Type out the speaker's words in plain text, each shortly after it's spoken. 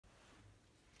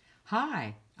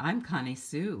Hi, I'm Connie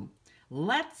Sue.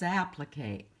 Let's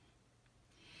applicate.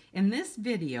 In this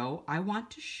video, I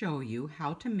want to show you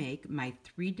how to make my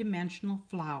three-dimensional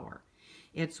flower.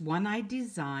 It's one I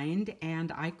designed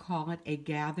and I call it a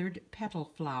gathered petal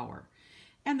flower.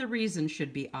 And the reason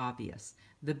should be obvious.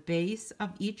 The base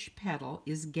of each petal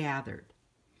is gathered.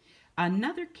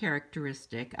 Another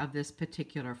characteristic of this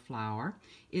particular flower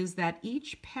is that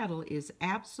each petal is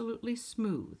absolutely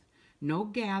smooth. No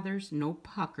gathers, no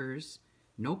puckers,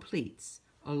 no pleats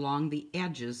along the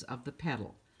edges of the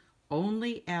petal,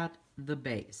 only at the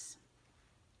base.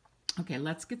 Okay,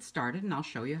 let's get started and I'll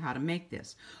show you how to make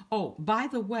this. Oh, by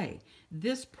the way,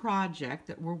 this project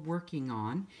that we're working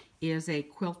on is a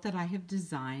quilt that I have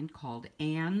designed called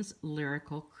Anne's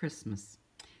Lyrical Christmas,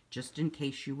 just in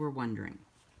case you were wondering.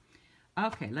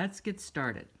 Okay, let's get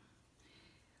started.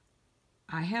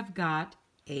 I have got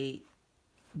a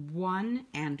 1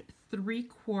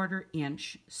 3/4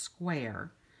 inch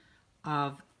square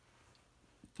of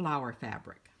flower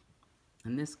fabric.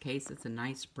 In this case, it's a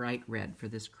nice bright red for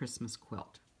this Christmas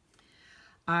quilt.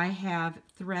 I have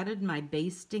threaded my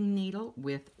basting needle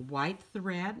with white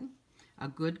thread, a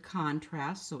good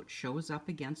contrast so it shows up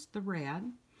against the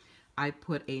red. I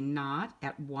put a knot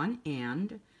at one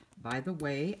end. By the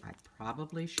way, I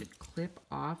probably should clip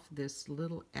off this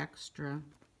little extra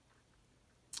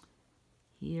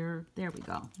here. There we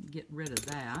go. Get rid of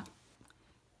that.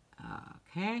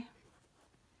 Okay.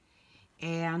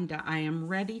 And I am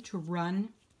ready to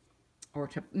run or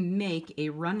to make a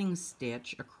running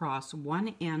stitch across one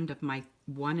end of my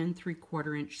 1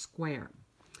 3/4 inch square.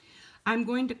 I'm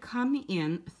going to come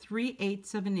in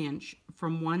 3/8 of an inch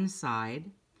from one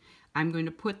side. I'm going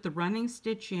to put the running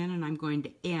stitch in and I'm going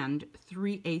to end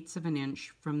 3/8 of an inch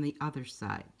from the other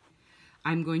side.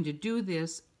 I'm going to do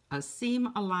this a seam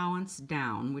allowance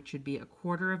down, which would be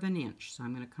 1/4 of an inch. So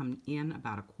I'm going to come in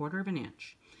about 1/4 of an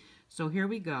inch. So here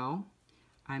we go.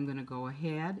 I'm going to go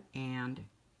ahead and,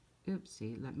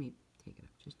 oopsie, let me take it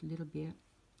up just a little bit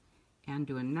and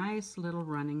do a nice little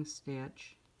running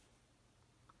stitch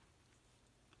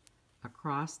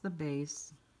across the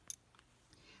base.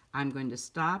 I'm going to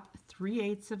stop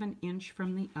 3/8 of an inch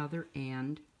from the other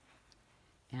end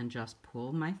and just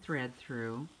pull my thread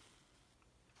through.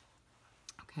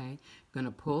 Okay, I'm going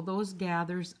to pull those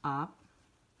gathers up.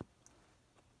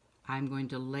 I'm going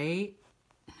to lay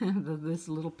this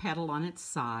little petal on its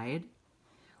side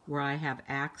where I have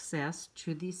access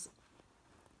to these,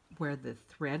 where the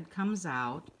thread comes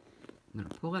out. I'm going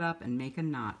to pull it up and make a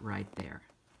knot right there.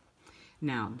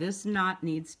 Now, this knot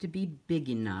needs to be big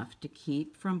enough to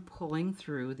keep from pulling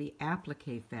through the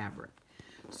applique fabric.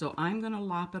 So I'm going to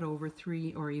lop it over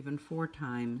 3 or even 4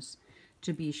 times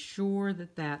to be sure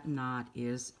that that knot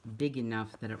is big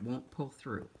enough that it won't pull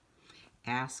through.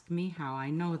 Ask me how I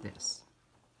know this.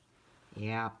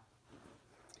 Yeah,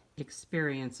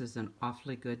 experience is an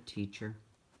awfully good teacher.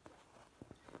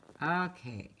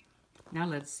 Okay, now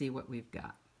let's see what we've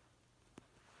got.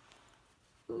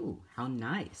 Ooh, how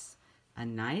nice. A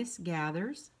nice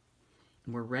gathers,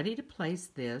 and we're ready to place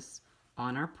this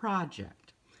on our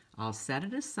project. I'll set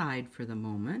it aside for the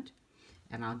moment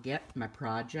and I'll get my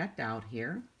project out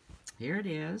here. Here it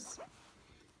is.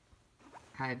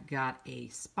 I've got a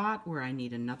spot where I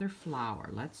need another flower.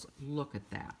 Let's look at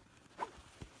that.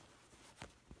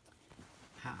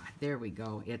 There we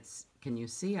go. Can you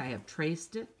see I have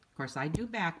traced it? Of course, I do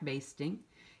back basting,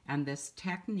 and this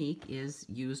technique is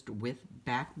used with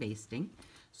back basting.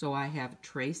 So I have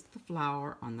traced the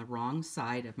flower on the wrong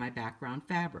side of my background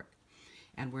fabric.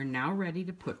 And we're now ready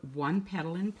to put one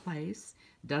petal in place.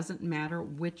 Doesn't matter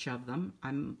which of them.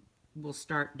 We'll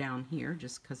start down here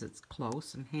just because it's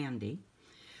close and handy.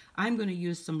 I'm going to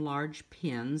use some large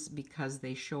pins because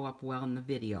they show up well in the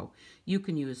video. You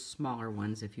can use smaller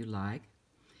ones if you like.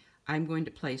 I'm going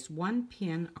to place one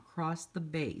pin across the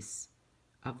base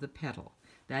of the petal.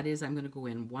 That is, I'm going to go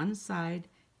in one side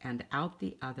and out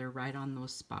the other right on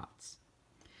those spots.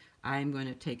 I'm going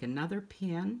to take another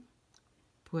pin,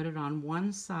 put it on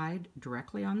one side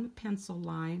directly on the pencil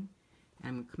line, and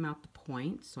I'm going to come out the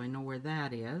point so I know where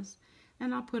that is,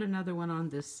 and I'll put another one on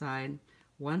this side,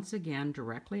 once again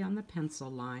directly on the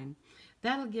pencil line.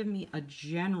 That'll give me a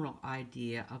general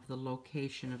idea of the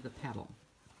location of the petal.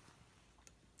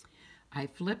 I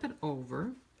flip it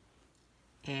over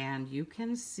and you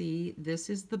can see this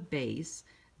is the base.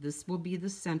 This will be the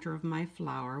center of my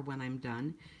flower when I'm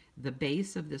done. The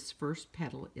base of this first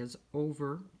petal is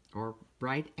over or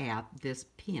right at this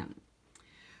pin.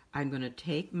 I'm going to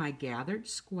take my gathered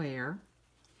square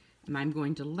and I'm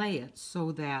going to lay it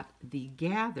so that the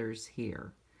gathers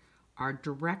here are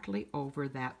directly over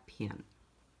that pin.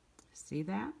 See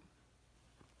that?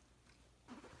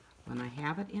 When I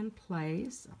have it in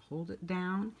place, I'll hold it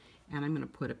down and I'm going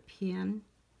to put a pin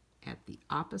at the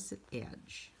opposite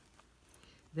edge.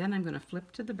 Then I'm going to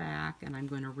flip to the back and I'm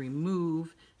going to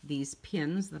remove these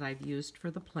pins that I've used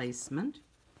for the placement.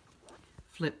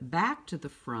 Flip back to the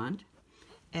front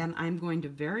and I'm going to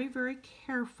very, very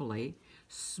carefully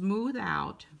smooth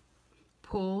out,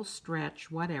 pull,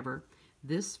 stretch, whatever,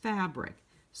 this fabric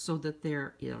so that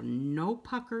there are no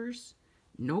puckers,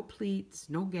 no pleats,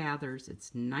 no gathers.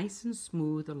 It's nice and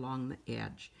smooth along the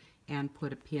edge, and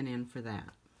put a pin in for that.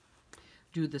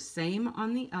 Do the same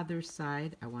on the other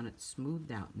side. I want it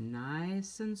smoothed out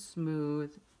nice and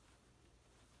smooth.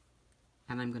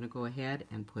 And I'm going to go ahead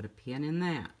and put a pin in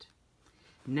that.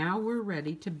 Now we're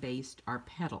ready to baste our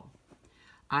petal.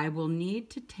 I will need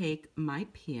to take my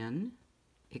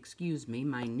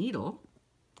my needle,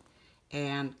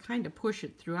 and kind of push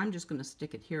it through. I'm just going to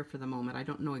stick it here for the moment. I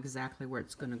don't know exactly where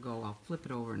it's going to go. I'll flip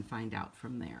it over and find out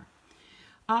from there.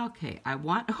 Okay, I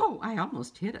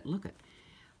almost hit it. Look at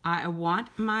I want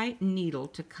my needle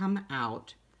to come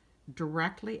out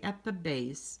directly at the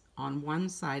base on one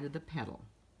side of the petal.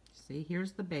 See,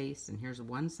 here's the base and here's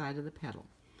one side of the petal.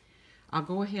 I'll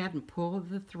go ahead and pull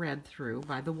the thread through.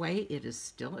 By the way, it is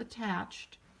still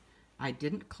attached. I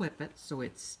didn't clip it, so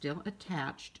it's still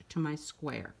attached to my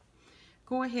square.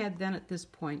 Go ahead then at this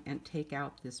point and take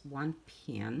out this one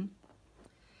pin.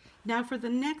 Now for the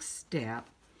next step,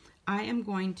 I am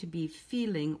going to be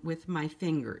feeling with my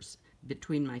fingers,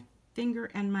 between my finger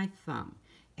and my thumb,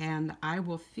 and I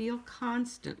will feel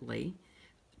constantly,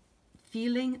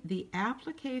 feeling the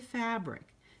applique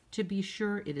fabric to be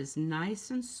sure it is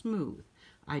nice and smooth.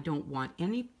 I don't want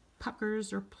any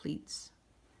puckers or pleats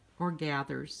or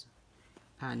gathers,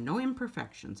 no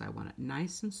imperfections. I want it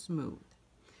nice and smooth.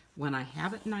 When I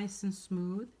have it nice and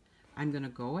smooth, I'm going to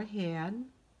go ahead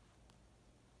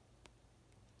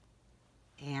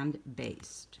and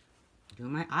baste.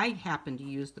 I happen to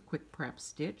use the quick prep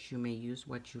stitch. You may use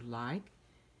what you like.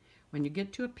 When you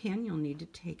get to a pin, you'll need to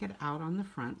take it out on the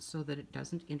front so that it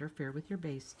doesn't interfere with your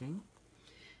basting.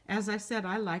 As I said,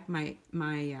 I like my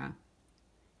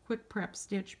quick prep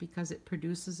stitch because it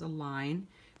produces a line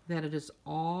that it is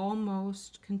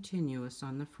almost continuous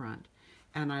on the front,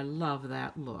 and I love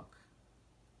that look.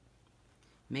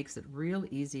 Makes it real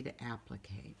easy to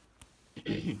applique.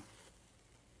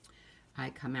 I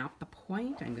come out the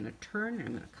point, I'm going to turn,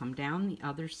 I'm going to come down the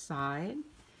other side.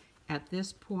 At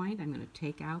this point, I'm going to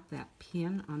take out that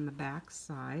pin on the back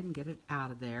side and get it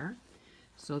out of there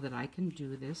so that I can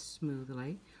do this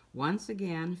smoothly. Once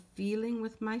again, feeling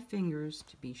with my fingers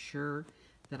to be sure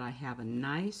that I have a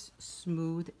nice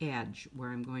smooth edge where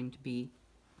I'm going to be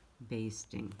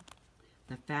basting.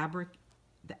 The fabric,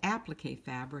 the applique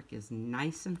fabric is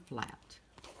nice and flat.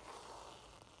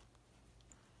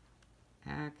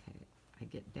 Okay, I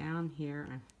get down here.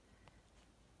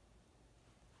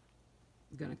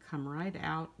 I'm going to come right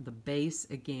out the base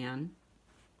again,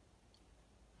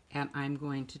 and I'm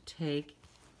going to take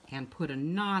and put a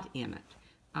knot in it.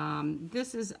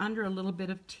 This is under a little bit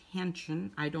of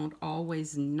tension. I don't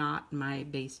always knot my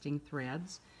basting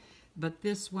threads, but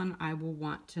this one I will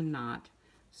want to knot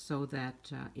so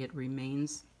that it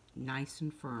remains nice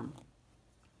and firm.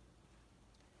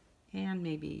 And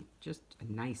maybe just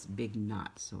a nice big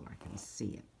knot so I can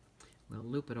see it. We'll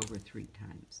loop it over 3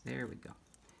 times. There we go.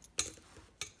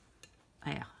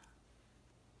 Yeah.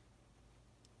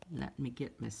 Let me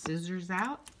get my scissors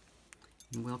out,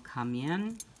 and we'll come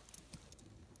in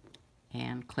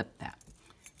and clip that.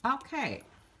 Okay.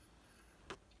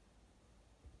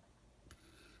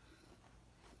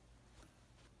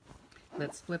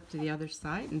 Let's flip to the other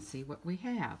side and see what we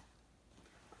have.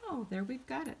 Oh, there we've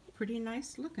got it. Pretty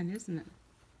nice looking, isn't it?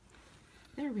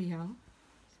 There we go.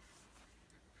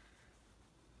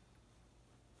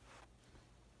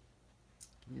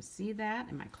 Can you see that?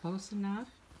 Am I close enough?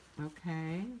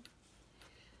 Okay.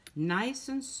 Nice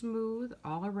and smooth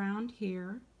all around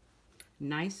here.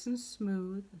 Nice and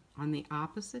smooth on the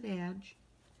opposite edge,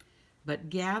 but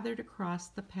gathered across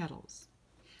the petals.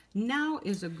 Now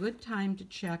is a good time to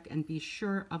check and be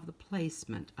sure of the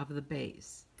placement of the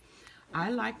base. I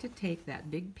like to take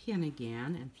that big pin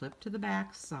again and flip to the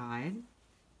back side.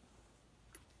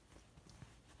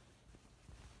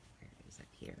 Where is it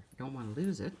here? Don't want to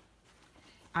lose it.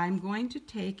 I'm going to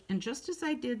take, and just as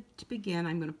I did to begin,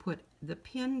 I'm going to put the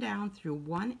pin down through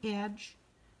one edge,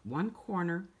 one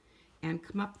corner, and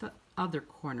come up the other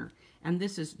corner. And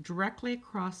this is directly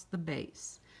across the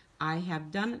base. I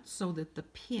have done it so that the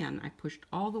pin, I pushed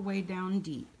all the way down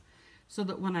deep, so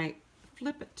that when I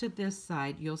flip it to this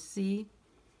side, you'll see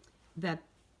that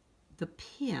the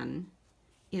pin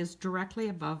is directly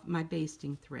above my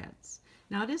basting threads.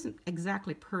 Now it isn't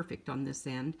exactly perfect on this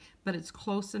end, but it's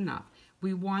close enough.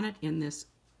 We want it in this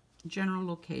general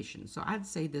location, so I'd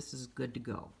say this is good to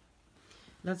go.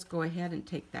 Let's go ahead and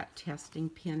take that testing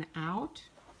pin out.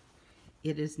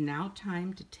 It is now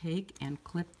time to take and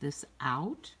clip this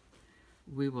out.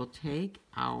 We will take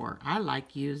our, I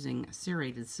like using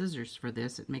serrated scissors for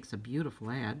this. It makes a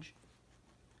beautiful edge.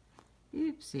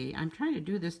 Oopsie, I'm trying to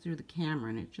do this through the camera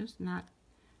and it's just not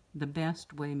the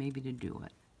best way maybe to do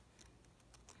it.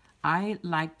 I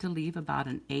like to leave about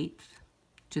 1/8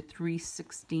 to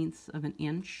 3/16 of an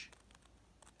inch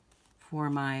for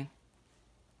my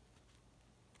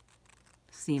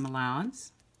seam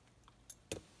allowance.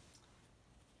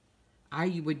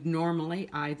 I would normally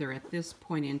either at this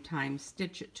point in time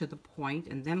stitch it to the point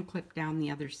and then clip down the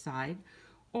other side,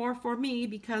 or for me,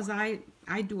 because I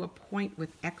do a point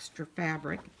with extra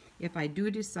fabric, if I do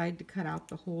decide to cut out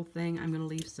the whole thing, I'm going to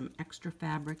leave some extra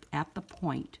fabric at the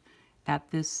point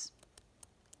at this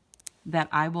that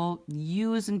I will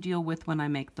use and deal with when I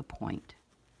make the point.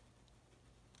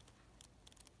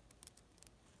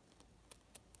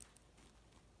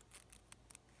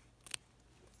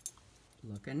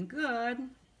 Looking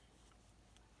good.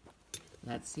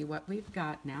 Let's see what we've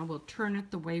got now. We'll turn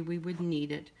it the way we would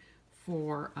need it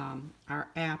for our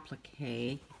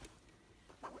applique.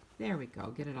 There we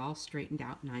go. Get it all straightened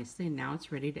out nicely. Now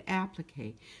it's ready to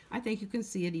applique. I think you can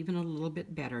see it even a little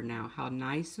bit better now, how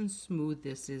nice and smooth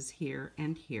this is here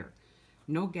and here.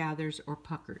 No gathers or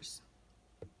puckers.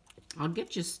 I'll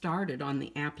get you started on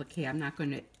the applique. I'm not going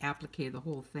to applique the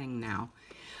whole thing now.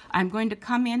 I'm going to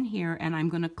come in here and I'm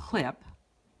going to clip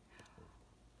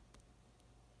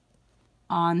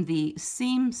on the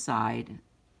seam side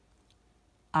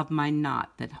of my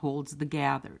knot that holds the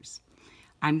gathers.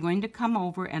 I'm going to come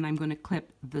over and I'm going to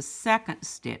clip the second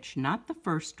stitch, not the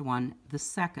first one, the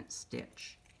second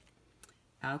stitch.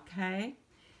 Okay?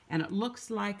 And it looks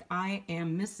like I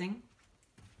am missing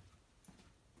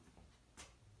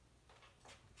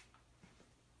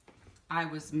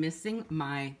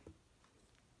my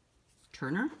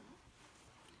turner.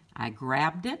 I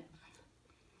grabbed it.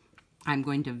 I'm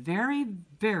going to very,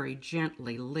 very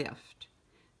gently lift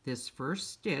this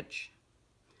first stitch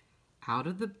out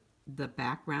of the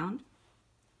background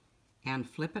and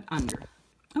flip it under.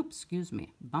 Oops, excuse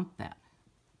me, bump that.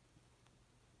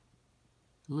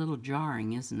 A little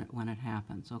jarring, isn't it, when it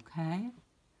happens, okay?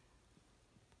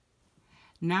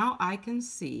 Now I can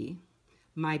see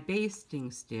my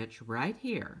basting stitch right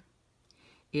here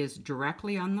is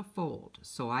directly on the fold,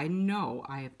 so I know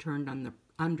I have turned on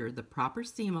under the proper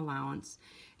seam allowance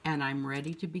and I'm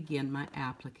ready to begin my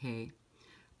applique.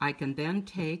 I can then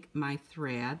take my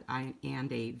thread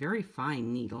and a very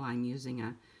fine needle. I'm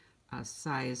using a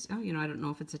size, I don't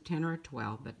know if it's a 10 or a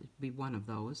 12, but it'd be one of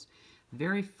those.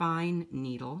 Very fine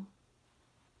needle.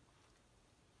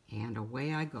 And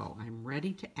away I go. I'm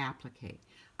ready to applique.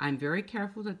 I'm very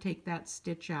careful to take that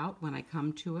stitch out when I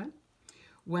come to it.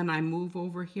 When I move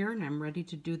over here and I'm ready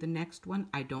to do the next one,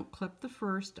 I don't clip the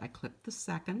first, I clip the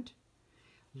second.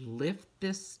 Lift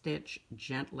this stitch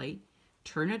gently,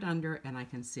 turn it under, and I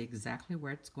can see exactly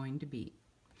where it's going to be.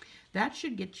 That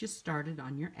should get you started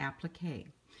on your applique.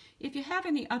 If you have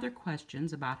any other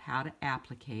questions about how to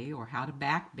applique or how to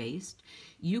back baste,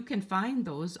 you can find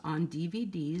those on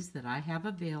DVDs that I have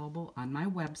available on my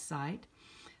website.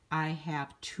 I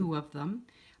have 2 of them.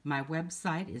 My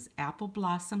website is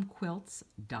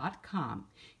appleBlossomQuilts.com.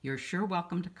 You're sure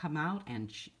welcome to come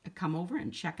over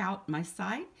and check out my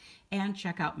site and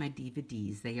check out my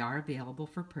DVDs. They are available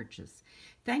for purchase.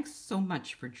 Thanks so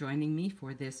much for joining me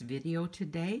for this video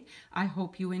today. I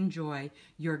hope you enjoy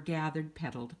your gathered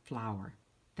petaled flower.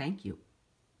 Thank you.